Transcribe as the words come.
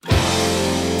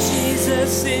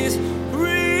Jesus is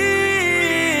real.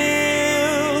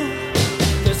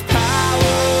 There's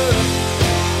power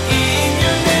in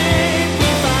your name. We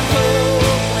find hope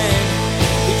when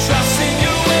we trust in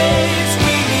your ways.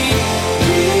 We need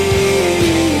real.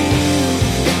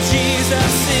 And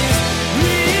Jesus is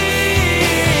real.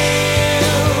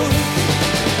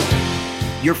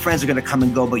 Your friends are going to come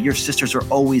and go, but your sisters are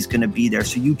always going to be there.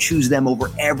 So you choose them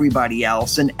over everybody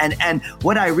else. And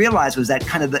what I realized was that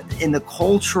kind of in the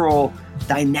cultural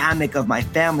dynamic of my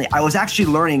family, I was actually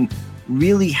learning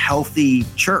really healthy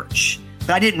church.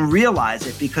 But I didn't realize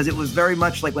it because it was very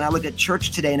much like when I look at church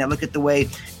today and I look at the way,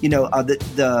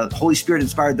 the Holy Spirit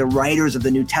inspired the writers of the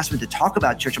New Testament to talk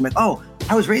about church. I'm like, oh,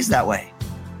 I was raised that way.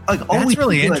 Like, that's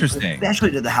really interesting,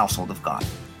 especially to the household of God.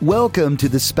 Welcome to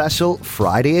the special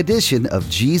Friday edition of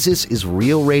Jesus is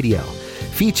Real Radio,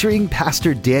 featuring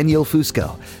Pastor Daniel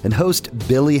Fusco and host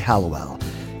Billy Hallowell.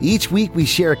 Each week we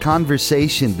share a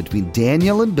conversation between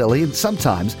Daniel and Billy, and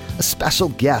sometimes a special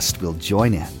guest will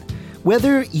join in.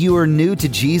 Whether you are new to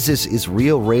Jesus is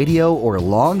Real Radio or a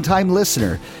longtime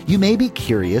listener, you may be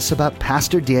curious about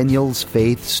Pastor Daniel's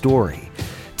faith story.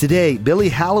 Today, Billy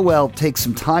Hallowell takes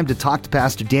some time to talk to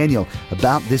Pastor Daniel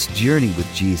about this journey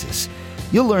with Jesus.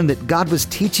 You'll learn that God was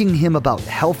teaching him about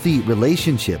healthy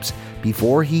relationships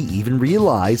before he even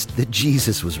realized that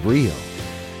Jesus was real.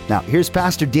 Now, here's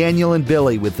Pastor Daniel and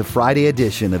Billy with the Friday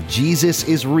edition of Jesus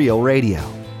is Real Radio.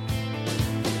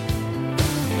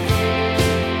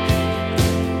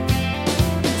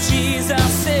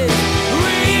 Jesus is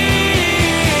real.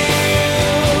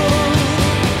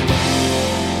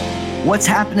 What's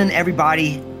happening,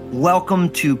 everybody? Welcome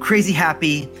to Crazy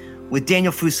Happy with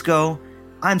Daniel Fusco.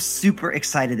 I'm super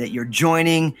excited that you're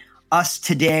joining us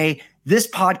today. This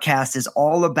podcast is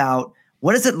all about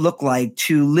what does it look like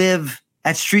to live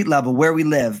at street level where we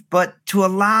live, but to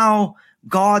allow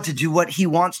God to do what he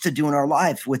wants to do in our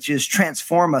life, which is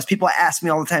transform us. People ask me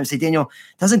all the time, say, Daniel,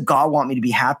 doesn't God want me to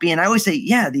be happy? And I always say,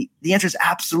 yeah, the answer is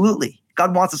absolutely.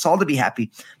 God wants us all to be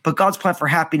happy, but God's plan for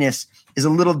happiness is a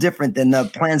little different than the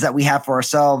plans that we have for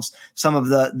ourselves, some of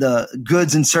the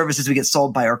goods and services we get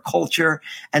sold by our culture.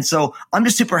 And so I'm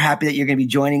just super happy that you're going to be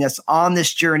joining us on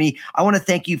this journey. I want to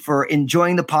thank you for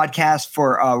enjoying the podcast,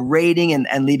 for rating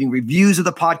and leaving reviews of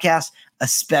the podcast,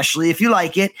 especially if you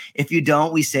like it. If you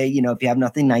don't, we say, if you have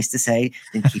nothing nice to say,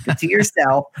 then keep it to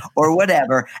yourself or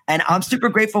whatever. And I'm super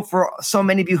grateful for so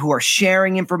many of you who are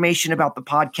sharing information about the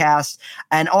podcast.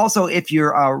 And also, if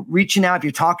you're reaching out, if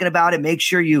you're talking about it, make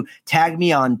sure you tag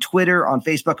me on Twitter, on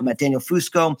Facebook. I'm at Daniel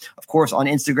Fusco. Of course, on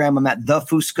Instagram, I'm at The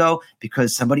Fusco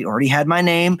because somebody already had my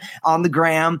name on the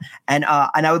gram. And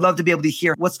I would love to be able to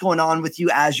hear what's going on with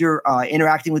you as you're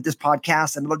interacting with this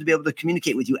podcast. And I'd love to be able to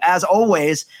communicate with you. As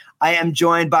always, I am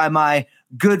joined by my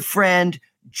good friend,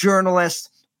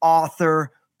 journalist,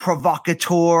 author,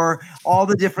 provocateur, all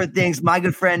the different things. My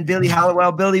good friend, Billy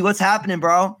Hallowell. Billy, what's happening,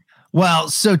 bro? Well,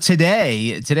 so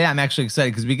today I'm actually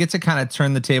excited because we get to kind of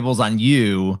turn the tables on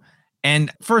you.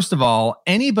 And first of all,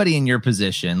 anybody in your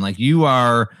position, like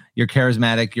you're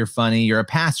charismatic, you're funny, you're a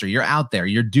pastor, you're out there,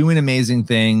 you're doing amazing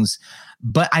things.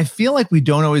 But I feel like we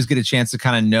don't always get a chance to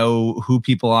kind of know who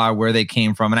people are, where they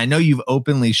came from. And I know you've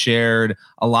openly shared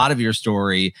a lot of your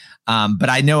story, but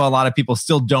I know a lot of people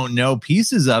still don't know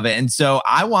pieces of it. And so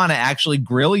I want to actually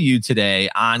grill you today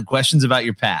on questions about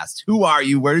your past. Who are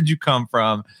you? Where did you come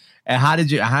from? And how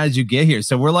did you get here?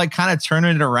 So we're like kind of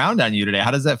turning it around on you today. How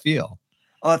does that feel?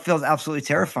 Oh, it feels absolutely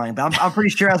terrifying. But I'm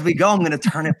pretty sure as we go, I'm going to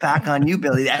turn it back on you,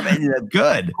 Billy.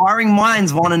 Good. Inquiring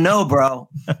minds want to know, bro.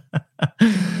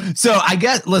 So I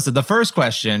guess, listen, the first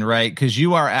question, right? Because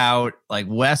you are out like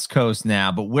West Coast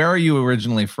now, but where are you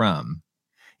originally from?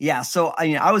 Yeah, so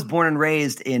I was born and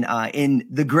raised in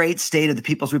the great state of the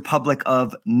People's Republic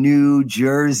of New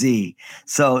Jersey.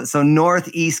 So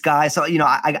Northeast guy. So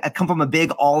I come from a big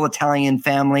all Italian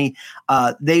family.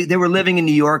 They were living in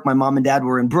New York. My mom and dad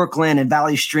were in Brooklyn and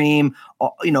Valley Stream.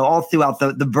 All throughout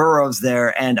the boroughs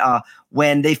there. And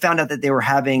when they found out that they were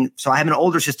having, so I have an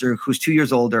older sister who's 2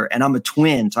 years older, and I'm a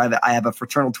twin. So I have a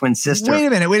fraternal twin sister. Wait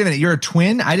a minute. You're a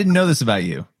twin? I didn't know this about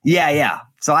you. Yeah.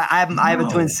 So I have a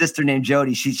twin sister named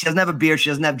Jody. She doesn't have a beard. She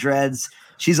doesn't have dreads.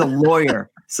 She's a lawyer.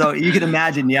 So you can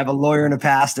imagine you have a lawyer and a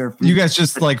pastor. You guys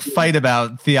just like fight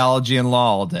about theology and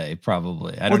law all day,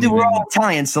 probably. We're all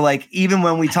Italian. So like, even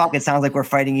when we talk, it sounds like we're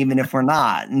fighting, even if we're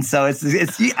not. And so it's,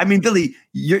 I mean, Billy,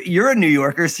 you're a New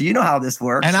Yorker, so you know how this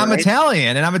works. And I'm right?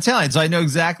 Italian. So I know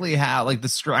exactly how, like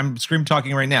I'm scream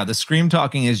talking right now. The scream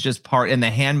talking is just part, and the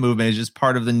hand movement is just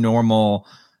part of the normal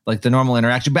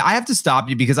interaction. But I have to stop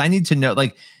you because I need to know,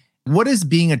 like, What is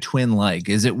being a twin like?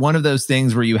 Is it one of those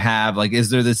things where you have like,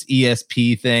 is there this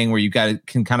ESP thing where you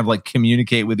can kind of like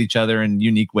communicate with each other in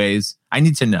unique ways? I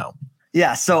need to know.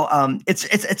 Yeah. So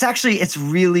it's actually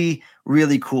really,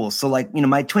 really cool. So like, you know,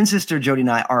 my twin sister Jody and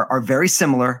I are very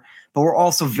similar, but we're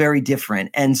also very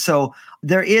different. And so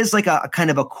there is like a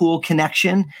kind of a cool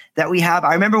connection that we have.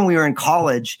 I remember when we were in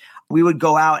college, we would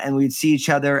go out and we'd see each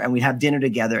other and we'd have dinner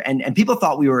together, and people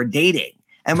thought we were dating.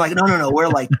 And I'm like, no, we're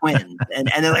like twins. And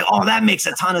they're like, oh, that makes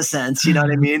a ton of sense. You know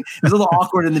what I mean? It was a little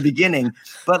awkward in the beginning,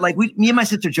 but like me and my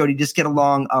sister Jody just get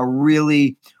along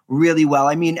really, really well.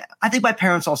 I mean, I think my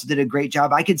parents also did a great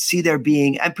job. I could see there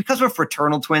being, and because we're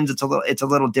fraternal twins, it's a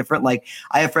little different. Like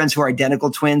I have friends who are identical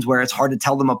twins where it's hard to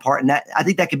tell them apart. And that, I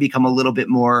think that could become a little bit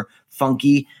more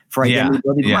funky for identity.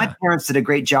 Yeah. My parents did a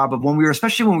great job of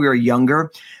especially when we were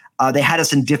younger, they had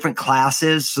us in different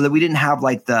classes so that we didn't have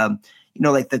like the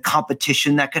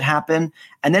competition that could happen.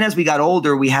 And then as we got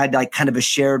older, we had like kind of a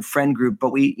shared friend group,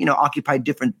 but we, occupied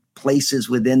different places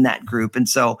within that group. And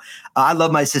so I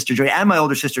love my sister Jody and my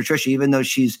older sister Trisha, even though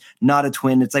she's not a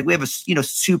twin. It's like we have a,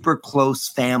 super close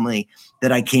family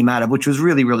that I came out of, which was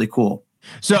really, really cool.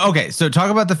 So, okay. So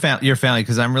talk about your family,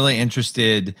 because I'm really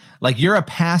interested. Like you're a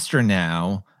pastor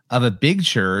now of a big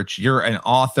church. You're an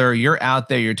author. You're out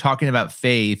there. You're talking about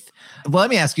faith. Well, let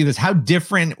me ask you this. How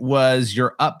different was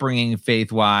your upbringing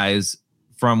faith-wise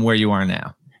from where you are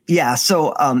now? Yeah.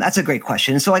 So that's a great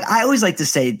question. So like, I always like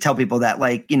to tell people that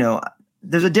like,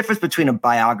 there's a difference between a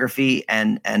biography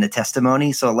and a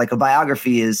testimony. So like a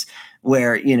biography is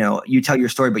where, you tell your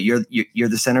story, but you're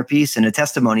the centerpiece. And a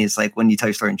testimony is like when you tell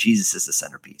your story and Jesus is the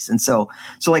centerpiece. And so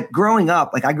like growing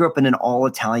up, like I grew up in an all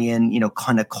Italian,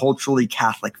 kind of culturally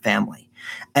Catholic family.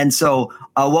 And so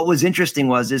what was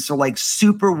interesting is like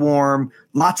super warm,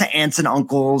 lots of aunts and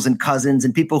uncles and cousins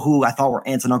and people who I thought were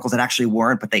aunts and uncles that actually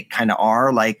weren't, but they kind of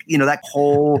are, like, that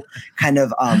whole kind of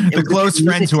the close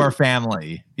friends who are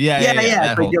family.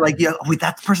 Yeah. But you're like, wait,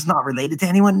 that person's not related to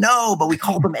anyone. No, but we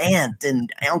called them aunt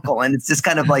and uncle. And it's just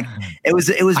kind of like, it was.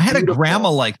 I had a grandma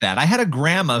like that. I had a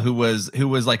grandma who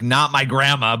was like not my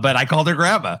grandma, but I called her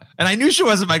grandma, and I knew she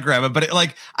wasn't my grandma, but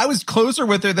I was closer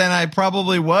with her than I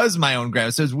probably was my own grandma.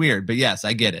 So it's weird, but yes,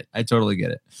 I get it. I totally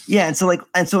get it. Yeah. And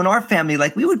so in our family,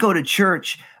 like we would go to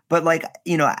church, but like,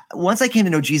 once I came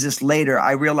to know Jesus later,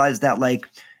 I realized that like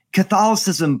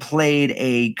Catholicism played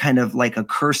a kind of like a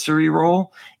cursory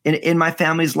role in my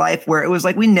family's life, where it was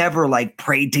like we never like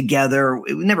prayed together.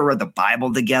 We never read the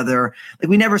Bible together. Like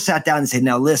we never sat down and said,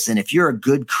 now listen, if you're a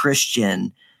good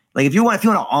Christian, like if you want to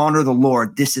honor the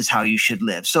Lord, this is how you should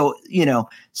live. So,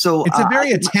 it's a very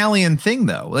Italian thing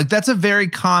though. Like that's a very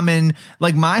common,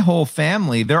 like my whole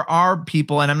family, there are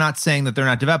people, and I'm not saying that they're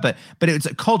not devout, but it's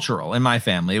cultural in my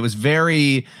family. It was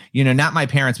very, not my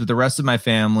parents, but the rest of my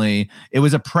family. It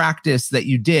was a practice that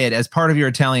you did as part of your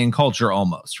Italian culture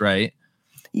almost, right?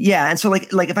 Yeah. And so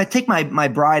like if I take my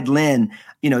bride, Lynn,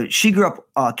 she grew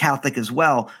up Catholic as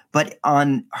well, but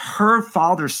on her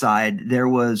father's side, there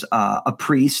was a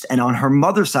priest. And on her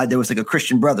mother's side, there was like a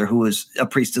Christian brother who was a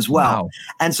priest as well. Wow.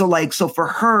 And so for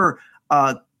her,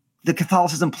 the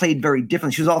Catholicism played very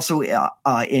differently. She was also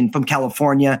from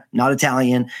California, not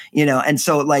Italian, and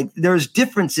so like there's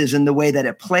differences in the way that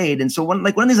it played. And so one of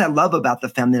the things I love about the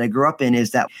family that I grew up in is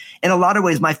that in a lot of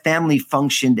ways, my family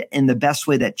functioned in the best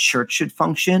way that church should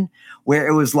function, where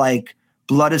it was like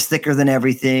blood is thicker than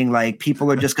everything. Like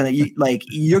people are just going to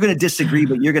you're going to disagree,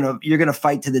 but you're going to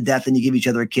fight to the death, and you give each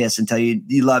other a kiss and tell you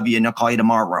love you, and I'll call you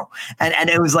tomorrow. And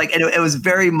it was like, it was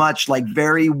very much like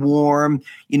very warm.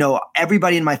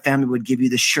 Everybody in my family would give you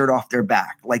the shirt off their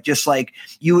back. Like, just like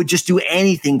you would just do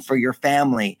anything for your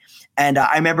family. And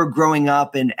I remember growing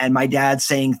up and my dad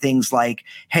saying things like,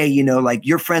 hey, like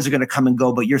your friends are going to come and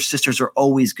go, but your sisters are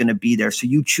always going to be there. So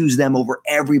you choose them over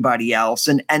everybody else.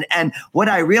 And what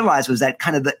I realized was that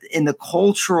kind of in the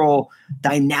cultural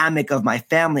dynamic of my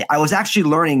family, I was actually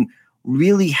learning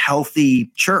really healthy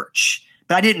church.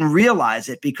 But I didn't realize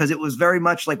it because it was very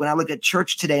much like when I look at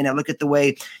church today and I look at the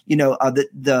way,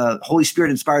 the Holy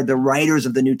Spirit inspired the writers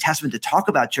of the New Testament to talk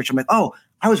about church. I'm like, oh,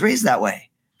 I was raised that way.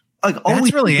 Like,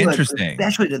 that's really interesting,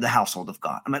 especially to the household of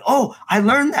God. I'm like, oh, I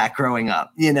learned that growing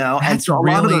up, That's and so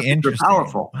really interesting.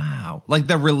 Powerful. Wow. Like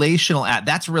the relational,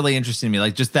 that's really interesting to me.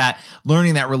 Like just that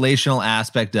learning that relational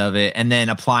aspect of it and then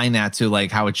applying that to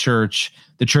like how the church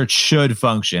should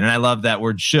function. And I love that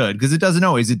word should, because it doesn't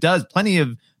always, it does. Plenty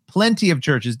of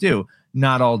churches do,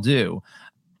 not all do.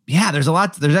 Yeah, there's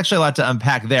actually a lot to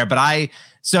unpack there, but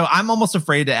so I'm almost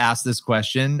afraid to ask this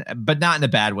question, but not in a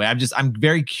bad way. I'm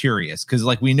very curious because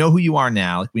like we know who you are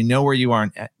now, like we know where you are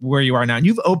now. And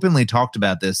you've openly talked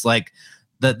about this. Like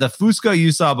the Fusco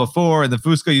you saw before and the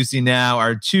Fusco you see now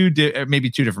are maybe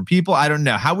two different people. I don't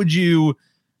know. How would you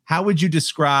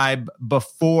describe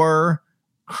before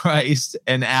Christ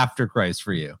and after Christ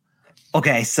for you?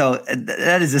 Okay, so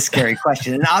that is a scary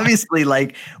question. And obviously,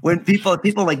 like when people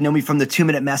like know me from the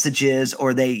 2-minute messages,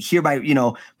 or they hear my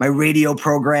radio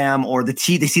program, or they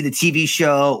see the TV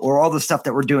show, or all the stuff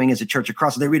that we're doing as a church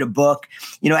across, or they read a book,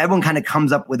 everyone kind of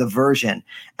comes up with a version.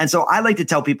 And so I like to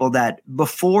tell people that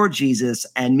before Jesus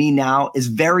and me now is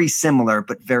very similar,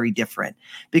 but very different,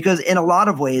 because in a lot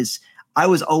of ways, I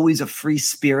was always a free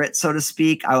spirit, so to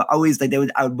speak. I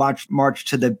would march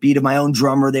to the beat of my own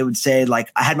drummer. They would say,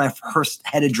 like, I had my first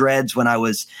head of dreads when I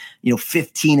was,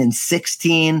 15 and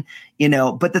 16,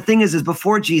 but the thing is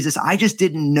before Jesus, I just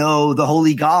didn't know the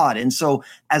holy God. And so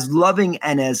as loving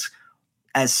and as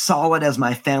solid as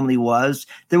my family was,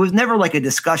 there was never like a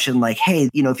discussion like, hey,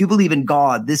 if you believe in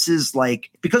God, this is like,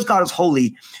 because God is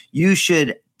holy, you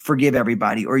should forgive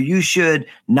everybody, or you should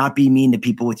not be mean to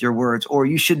people with your words, or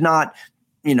you should not,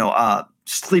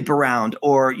 sleep around,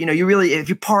 or, you really, if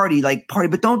you party,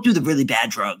 but don't do the really bad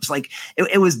drugs. Like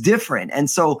it was different. And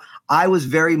so I was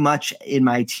very much in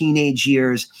my teenage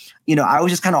years, I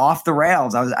was just kind of off the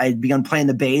rails. I'd begun playing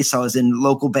the bass. I was in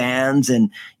local bands, and,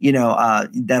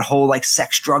 that whole like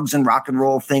sex, drugs, and rock and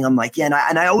roll thing. I'm like, yeah.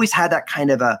 And I always had that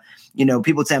kind of a,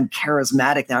 people would say I'm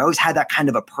charismatic now. I always had that kind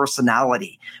of a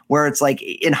personality where it's like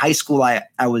in high school, I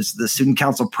was the student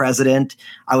council president.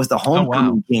 I was the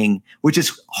homecoming king, which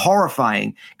is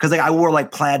horrifying because like I wore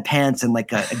like plaid pants and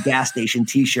like a gas station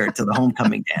t-shirt to the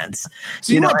homecoming dance.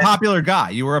 So you were a popular guy.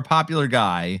 You were a popular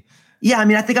guy. Yeah. I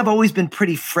mean, I think I've always been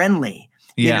pretty friendly.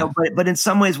 Yeah. But in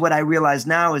some ways, what I realize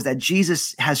now is that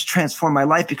Jesus has transformed my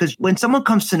life, because when someone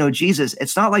comes to know Jesus,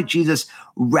 it's not like Jesus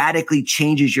radically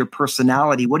changes your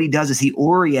personality. What he does is he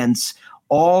orients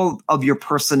all of your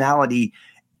personality,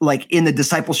 like in the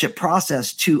discipleship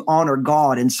process, to honor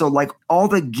God. And so like all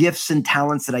the gifts and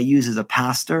talents that I use as a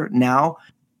pastor now,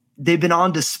 they've been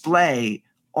on display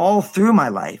all through my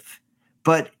life.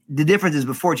 But the difference is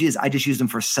before Jesus, I just used them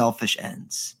for selfish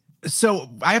ends. So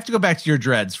I have to go back to your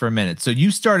dreads for a minute. So you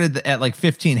started at like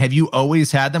 15. Have you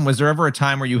always had them? Was there ever a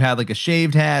time where you had like a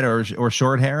shaved head or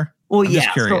short hair? Well,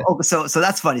 yeah. So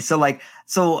that's funny. So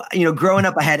growing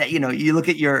up, I had, you look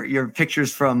at your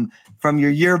pictures from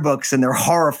your yearbooks, and they're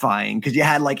horrifying because you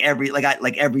had like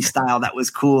every style that was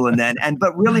cool.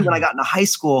 But really when I got into high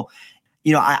school,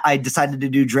 I decided to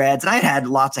do dreads, and I had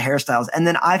lots of hairstyles. And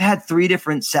then I've had 3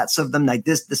 different sets of them. Like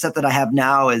the set that I have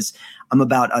now I'm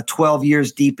about 12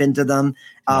 years deep into them.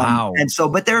 Wow. And so,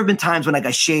 but there have been times when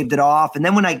I shaved it off. And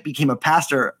then when I became a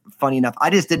pastor, funny enough, I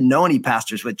just didn't know any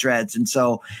pastors with dreads. And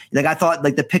so like, I thought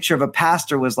like the picture of a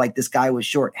pastor was like this guy with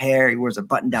short hair. He wears a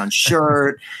button down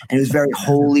shirt and he was very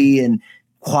holy and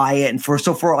quiet. And for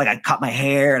like I cut my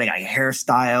hair and I got a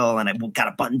hairstyle and I got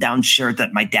a button down shirt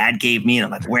that my dad gave me, and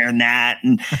I'm like wearing that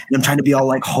and I'm trying to be all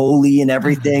like holy and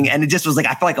everything. And it just was like,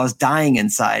 I felt like I was dying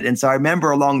inside. And so I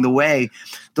remember along the way,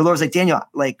 the Lord's like, Daniel,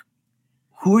 like,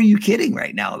 who are you kidding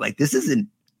right now? Like, this isn't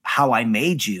how I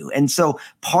made you. And so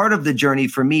part of the journey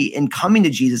for me in coming to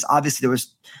Jesus, obviously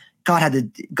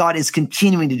God is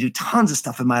continuing to do tons of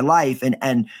stuff in my life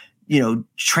and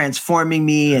transforming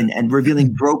me and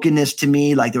revealing brokenness to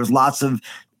me. Like there was lots of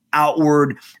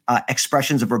outward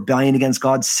expressions of rebellion against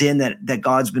God, sin that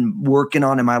God's been working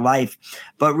on in my life.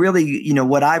 But really,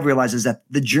 what I've realized is that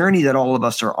the journey that all of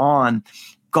us are on,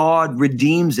 God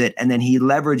redeems it, and then he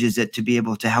leverages it to be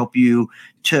able to help you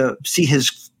to see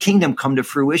his kingdom come to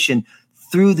fruition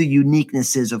through the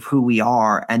uniquenesses of who we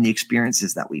are and the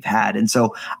experiences that we've had. And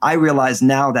so I realize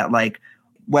now that like,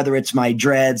 whether it's my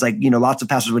dreads, like, lots of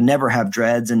pastors would never have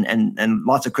dreads and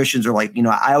lots of Christians are like,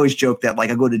 I always joke that like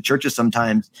I go to churches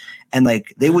sometimes and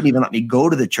like, they wouldn't even let me go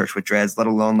to the church with dreads, let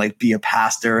alone like be a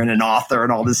pastor and an author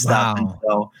and all this stuff.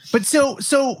 And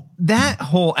so that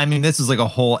whole, I mean, this is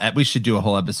like we should do a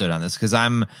whole episode on this because I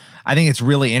think it's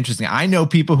really interesting. I know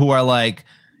people who are like,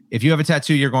 if you have a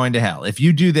tattoo, you're going to hell. If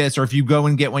you do this, or if you go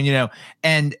and get one,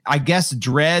 and I guess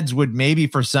dreads would maybe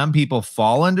for some people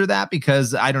fall under that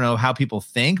because I don't know how people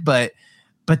think, but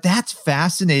that's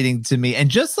fascinating to me. And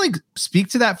just like speak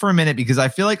to that for a minute, because I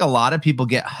feel like a lot of people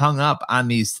get hung up on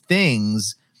these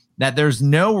things that there's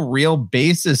no real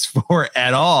basis for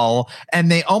at all. And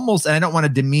they almost, and I don't want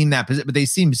to demean that, but they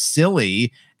seem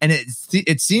silly and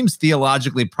it seems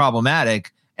theologically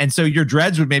problematic. And so your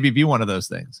dreads would maybe be one of those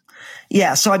things.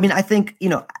 Yeah. So, I mean, I think,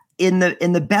 in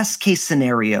the best case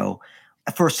scenario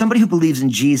for somebody who believes in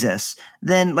Jesus,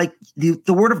 then like the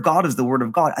word of God is the word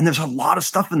of God. And there's a lot of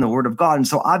stuff in the word of God. And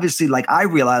so obviously, like I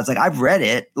realized, like I've read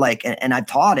it, like, and I've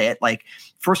taught it, like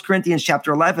 1 Corinthians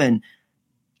chapter 11,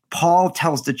 Paul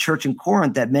tells the church in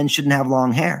Corinth that men shouldn't have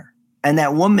long hair and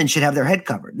that women should have their head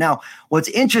covered. Now, what's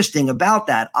interesting about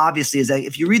that, obviously, is that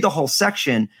if you read the whole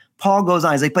section, Paul goes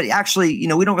on, he's like, but actually,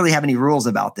 we don't really have any rules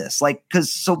about this. Like,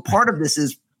 so part of this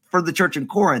is for the church in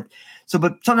Corinth. So,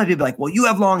 but sometimes people are like, well, you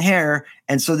have long hair.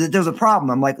 And so there's a problem.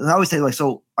 I'm like, I always say, like,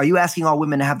 so are you asking all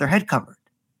women to have their head covered?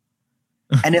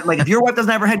 And if your wife doesn't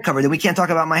have her head covered, then we can't talk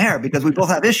about my hair because we both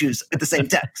have issues at the same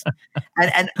text.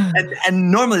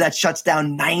 And normally that shuts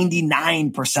down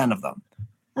 99% of them.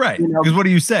 Right. Because what do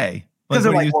you say? Because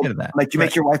they're like, do you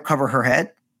make your wife cover her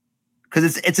head?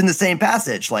 Because it's in the same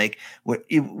passage, like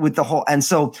with the whole. And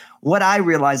so what I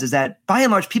realize is that by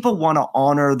and large, people want to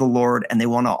honor the Lord and they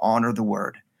want to honor the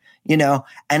word, and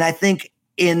I think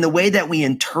in the way that we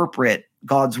interpret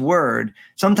God's word,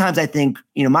 sometimes I think,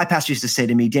 my pastor used to say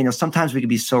to me, Daniel, sometimes we can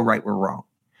be so right, we're wrong,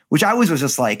 which I always was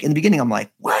just like, in the beginning, I'm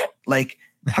like, what? Like,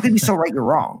 how can you be so right, you're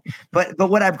wrong? But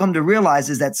what I've come to realize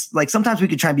is that like, sometimes we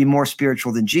could try and be more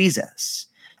spiritual than Jesus.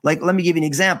 Like, let me give you an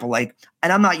example. Like,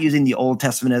 and I'm not using the Old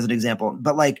Testament as an example,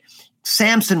 but like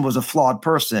Samson was a flawed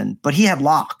person, but he had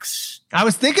locks. I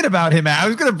was thinking about him. I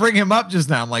was going to bring him up just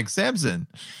now. I'm like, Samson.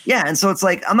 Yeah. And so it's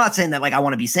like, I'm not saying that like I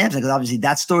want to be Samson, because obviously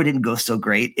that story didn't go so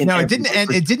great. No, it didn't end.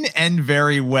 It didn't end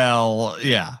very well.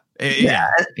 Yeah.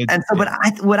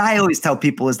 What I always tell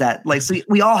people is that like, so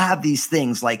we all have these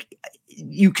things, like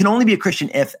you can only be a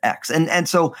Christian if X. And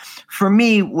so for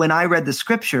me, when I read the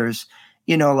scriptures,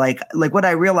 like what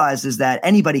I realized is that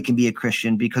anybody can be a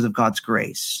Christian because of God's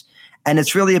grace. And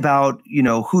it's really about,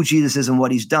 who Jesus is and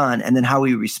what he's done, and then how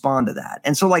we respond to that.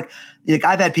 And so like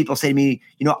I've had people say to me,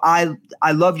 I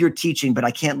love your teaching, but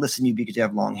I can't listen to you because you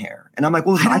have long hair. And I'm like,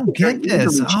 well, I don't get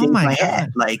this. Oh my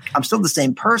God. Like, I'm still the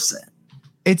same person.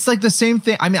 It's like the same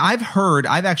thing. I mean, I've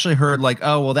actually heard like,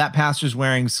 oh, well, that pastor's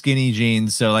wearing skinny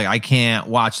jeans, so like I can't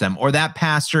watch them. Or that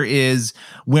pastor is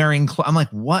wearing, I'm like,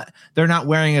 what? They're not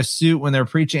wearing a suit when they're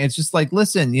preaching. It's just like,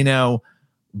 listen,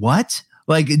 what?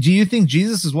 Like, do you think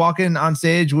Jesus is walking on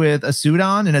stage with a suit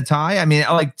on and a tie? I mean,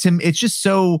 like, it's just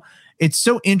so, it's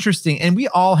so interesting. And we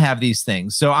all have these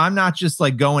things. So I'm not just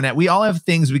like we all have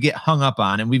things we get hung up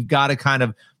on, and we've got to kind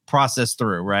of process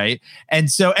through, right?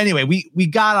 And so anyway, we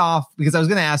got off because I was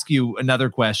going to ask you another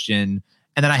question,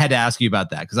 and then I had to ask you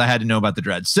about that because I had to know about the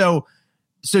dreads. So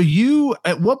you,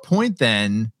 at what point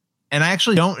then, and I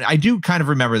do kind of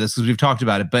remember this because we've talked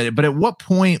about it, but at what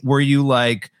point were you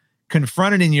like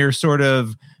confronted in your sort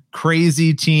of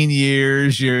crazy teen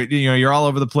years? You're all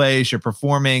over the place, you're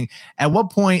performing. At what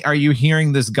point are you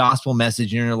hearing this gospel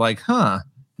message and you're like,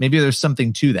 maybe there's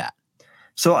something to that?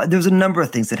 So there's a number of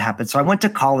things that happened. So I went to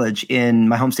college in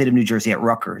my home state of New Jersey at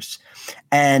Rutgers.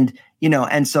 And,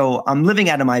 and so I'm living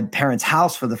out of my parents'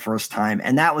 house for the first time.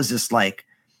 And that was just like,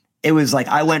 it was like,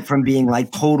 I went from being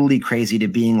like totally crazy to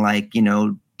being like,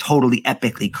 totally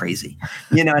epically crazy.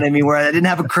 You know what I mean? Where I didn't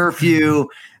have a curfew.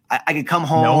 I could come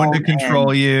home. No one to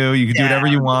control you. You could do whatever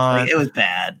you want. It was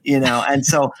bad, And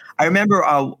so I remember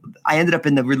I ended up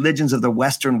in the religions of the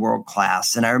Western world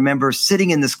class. And I remember sitting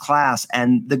in this class,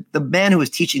 and the man who was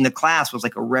teaching the class was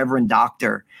like a reverend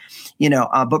doctor,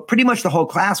 but pretty much the whole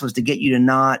class was to get you to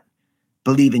not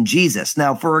believe in Jesus.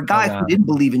 Now, for a guy who didn't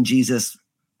believe in Jesus,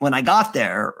 when I got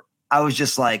there, I was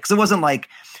just like, because it wasn't like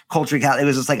culture. It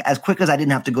was just like, as quick as I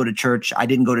didn't have to go to church, I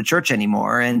didn't go to church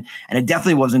anymore. And it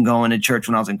definitely wasn't going to church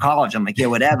when I was in college. I'm like, yeah,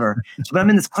 whatever. So, but I'm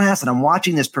in this class and I'm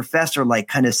watching this professor like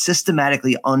kind of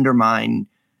systematically undermine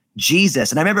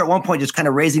Jesus. And I remember at one point just kind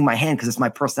of raising my hand because it's my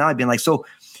personality, being like, so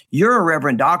you're a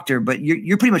reverend doctor, but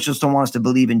you're pretty much just don't want us to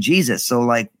believe in Jesus. So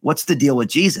like, what's the deal with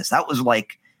Jesus? That was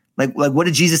like, what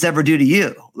did Jesus ever do to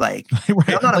you? Like,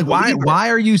 right. Like why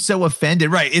are you so offended?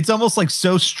 Right. It's almost like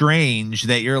so strange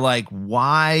that you're like,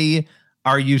 why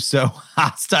are you so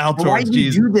hostile towards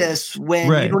Jesus? Why do you do this when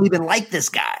you don't even like this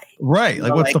guy? Right.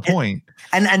 Like, what's the point?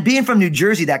 And being from New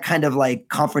Jersey, that kind of like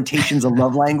confrontation's a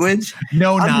love language.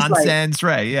 No nonsense.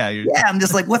 Right. Yeah. Yeah. I'm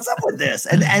just like, what's up with this?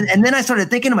 And then I started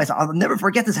thinking to myself, I'll never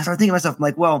forget this. I started thinking to myself, I'm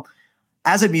like, well,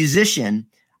 as a musician,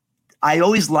 I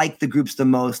always like the groups the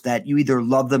most that you either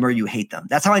love them or you hate them.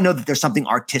 That's how I know that there's something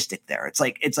artistic there. It's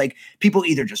like people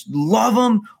either just love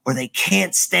them or they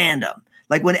can't stand them.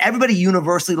 Like when everybody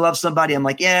universally loves somebody, I'm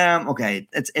like, yeah, okay,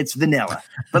 it's vanilla.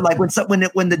 But like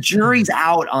when the jury's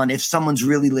out on if someone's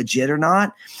really legit or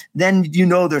not, then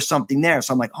there's something there.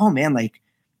 So I'm like, oh man, like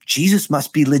Jesus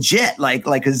must be legit.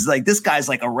 Cause like this guy's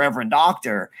like a reverend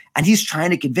doctor and he's trying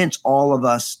to convince all of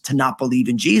us to not believe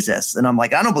in Jesus. And I'm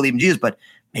like, I don't believe in Jesus, but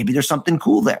maybe there's something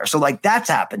cool there. So like that's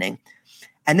happening.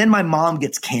 And then my mom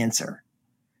gets cancer,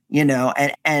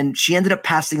 and she ended up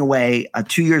passing away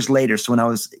 2 years later. So when I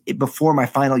was before my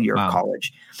final year of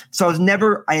college. So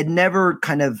I had never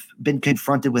kind of been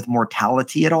confronted with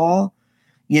mortality at all,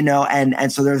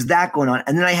 and so there's that going on.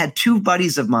 And then I had two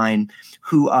buddies of mine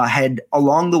who had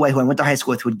along the way, who I went to high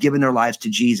school with, who had given their lives to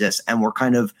Jesus and were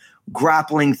kind of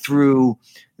grappling through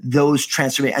those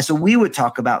transformations. And so we would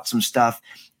talk about some stuff.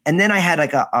 And then I had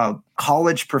like a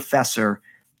college professor,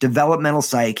 developmental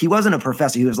psych. He wasn't a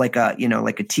professor. He was like a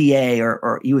TA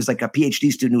or he was like a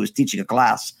PhD student who was teaching a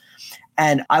class.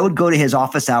 And I would go to his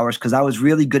office hours because I was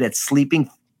really good at skipping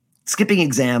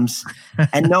exams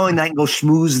and knowing that I can go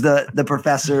schmooze the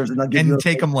professors and they'll give you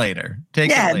take them later. They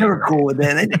were cool with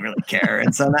it. They didn't really care.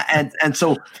 And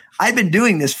so I've been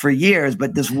doing this for years,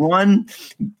 but this one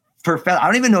professor, I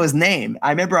don't even know his name.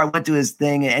 I remember I went to his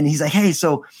thing and he's like, hey,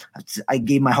 so I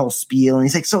gave my whole spiel and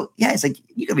he's like, so yeah, he's like,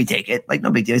 you can retake it. Like,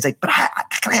 no big deal. He's like, but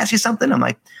can I ask you something? I'm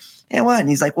like, yeah, what? And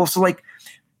he's like, well, so like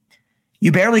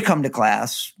you barely come to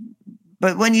class,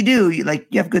 but when you do, you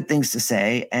have good things to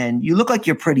say and you look like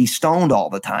you're pretty stoned all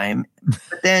the time.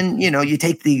 But then, you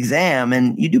take the exam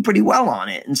and you do pretty well on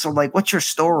it. And so like, what's your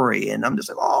story? And I'm just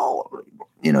like,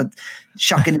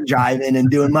 shucking and jiving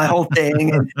and doing my whole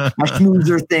thing and my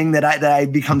schmoozer thing that I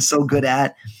become so good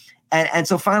at. And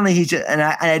so finally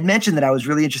I had mentioned that I was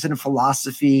really interested in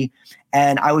philosophy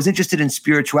and I was interested in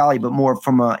spirituality, but more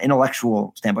from an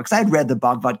intellectual standpoint. Because I had read the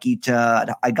Bhagavad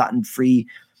Gita, I'd gotten free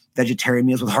vegetarian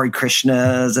meals with Hare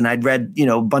Krishnas, and I'd read,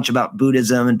 a bunch about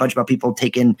Buddhism and a bunch about people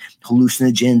taking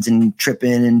hallucinogens and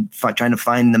tripping and trying to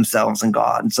find themselves and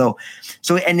God. And so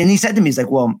and then he said to me, he's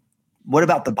like, well, what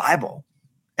about the Bible?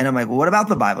 And I'm like, well, what about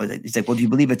the Bible? He's like, well, do you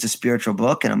believe it's a spiritual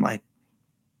book? And I'm like,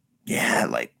 yeah,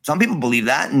 like some people believe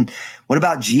that. And what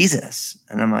about Jesus?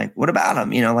 And I'm like, what about him?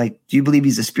 Do you believe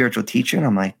he's a spiritual teacher? And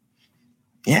I'm like,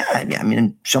 yeah. I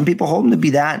mean, some people hold him to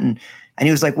be that. And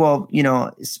he was like, well,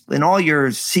 in all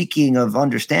your seeking of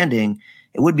understanding,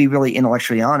 it would be really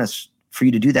intellectually honest for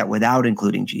you to do that without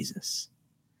including Jesus.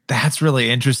 That's really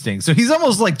interesting. So he's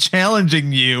almost like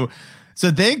challenging you. So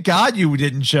thank God you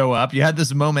didn't show up. You had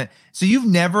this moment. So you've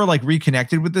never like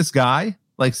reconnected with this guy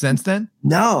like since then?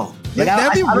 No. Like,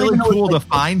 that'd be really cool to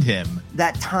find him.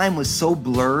 That time was so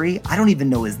blurry. I don't even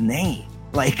know his name.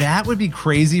 Like that would be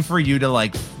crazy for you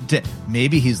to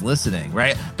maybe he's listening,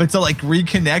 right? But to like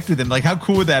reconnect with him, like how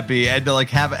cool would that be? And to like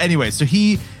have anyway. So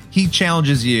he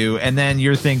challenges you, and then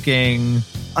you're thinking.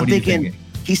 I'm thinking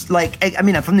he's like, I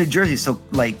mean, I'm from New Jersey, so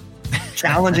like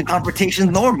challenge and confrontation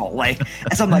is normal. Like,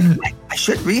 and so I'm like, I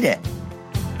should read it.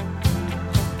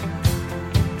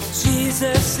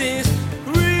 Jesus is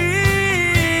real.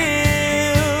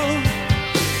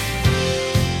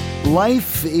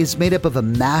 Life is made up of a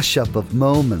mashup of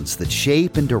moments that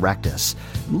shape and direct us.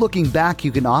 Looking back,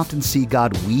 you can often see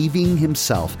God weaving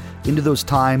himself into those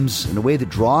times in a way that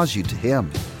draws you to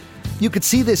him. You could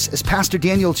see this as Pastor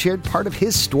Daniel shared part of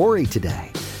his story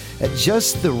today. At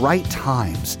just the right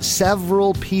times,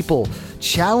 several people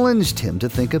challenged him to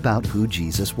think about who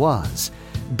Jesus was.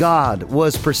 God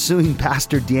was pursuing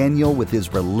Pastor Daniel with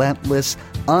his relentless,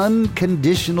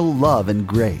 unconditional love and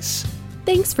grace.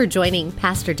 Thanks for joining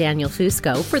Pastor Daniel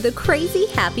Fusco for the Crazy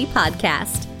Happy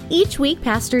Podcast. Each week,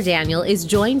 Pastor Daniel is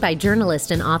joined by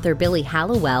journalist and author Billy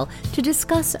Hallowell to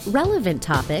discuss relevant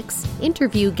topics,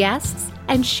 interview guests,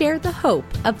 and share the hope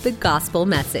of the gospel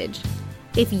message.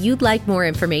 If you'd like more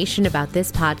information about this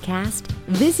podcast,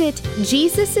 visit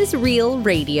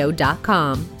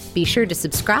JesusIsRealRadio.com. Be sure to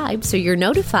subscribe so you're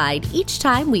notified each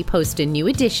time we post a new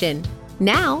edition.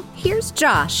 Now, here's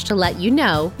Josh to let you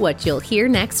know what you'll hear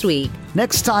next week.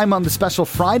 Next time on the special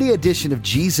Friday edition of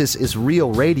Jesus is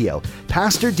Real Radio,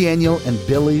 Pastor Daniel and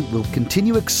Billy will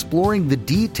continue exploring the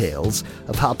details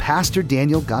of how Pastor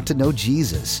Daniel got to know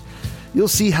Jesus. You'll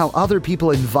see how other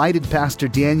people invited Pastor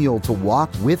Daniel to walk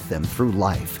with them through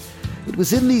life. It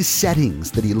was in these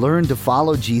settings that he learned to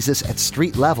follow Jesus at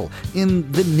street level,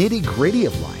 in the nitty-gritty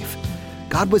of life.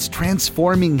 God was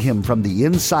transforming him from the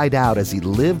inside out as he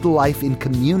lived life in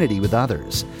community with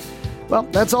others. Well,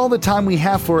 that's all the time we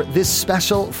have for this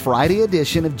special Friday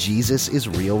edition of Jesus is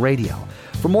Real Radio.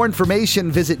 For more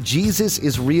information, visit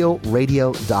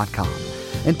JesusIsRealRadio.com.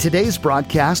 And today's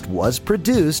broadcast was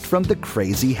produced from the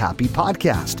Crazy Happy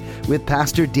Podcast with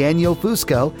Pastor Daniel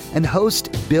Fusco and host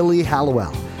Billy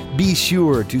Hallowell. Be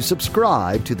sure to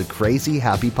subscribe to the Crazy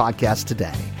Happy Podcast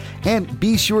today. And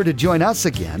be sure to join us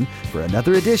again for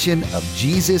another edition of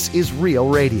Jesus is Real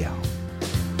Radio.